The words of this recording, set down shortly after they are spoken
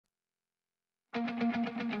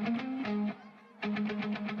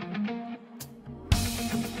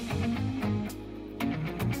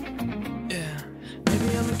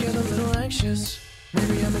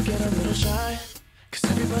get a little shy, cause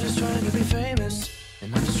everybody's trying to be famous,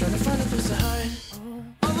 and I'm just trying to find a place to hide.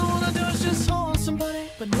 All I wanna do is just hold somebody,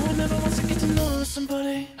 but no one ever wants to get to know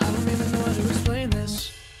somebody. I don't even know how to explain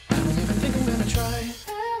this, I don't even think I'm gonna try.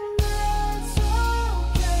 And that's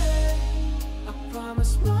okay, I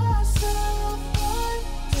promise myself one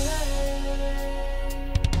day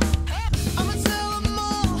I'ma tell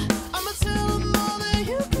them all that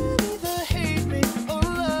you could either hate me or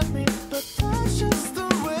love me, but that's just the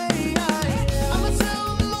way I am. I'ma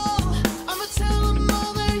tell them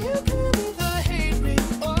all that you could either hate me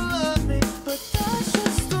or love me, but that's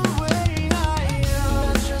just the way I am.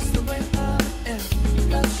 That's just the way I am.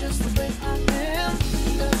 That's just the way I am.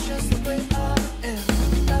 That's just the way I am.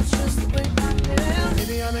 That's just the way I am.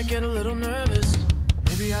 Maybe I might get a little nervous.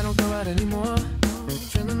 Maybe I don't go out anymore.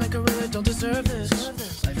 Feeling like I really don't deserve this.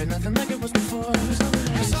 Life ain't nothing like it was before.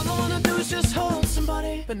 Cause all I wanna do is just hold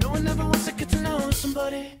somebody, but no one ever wants to get to know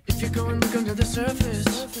somebody. If you go and look under the surface,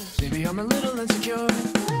 maybe I'm a little insecure. And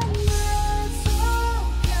that's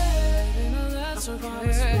okay, you know that's okay. I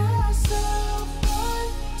promise myself one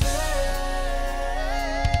day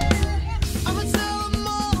I'ma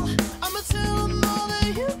tell them all that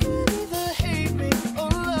you could either hate me or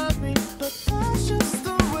love me, but that's just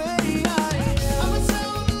the way I am. I'ma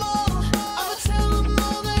tell them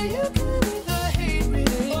all that you could either hate me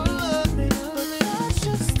or love me, but that's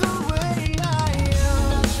just the way I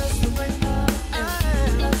am. That's just the way I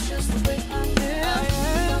am. That's just the way I am.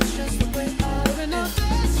 That's just the way I am.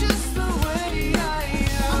 That's just the way I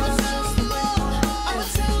am. I'ma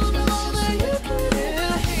tell them all that you could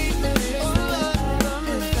either hate me or love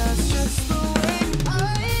me, if that's just the way I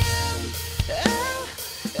am.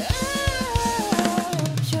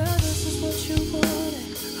 Yeah, this is what you wanted.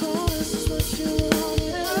 Oh, this is what you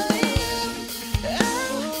wanted.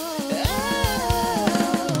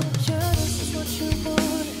 Yeah, this is what you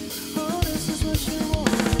wanted. Oh, this is what you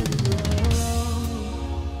wanted.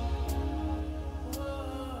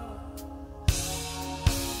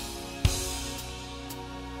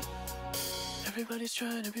 Everybody's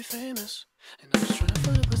trying to be famous, and I'm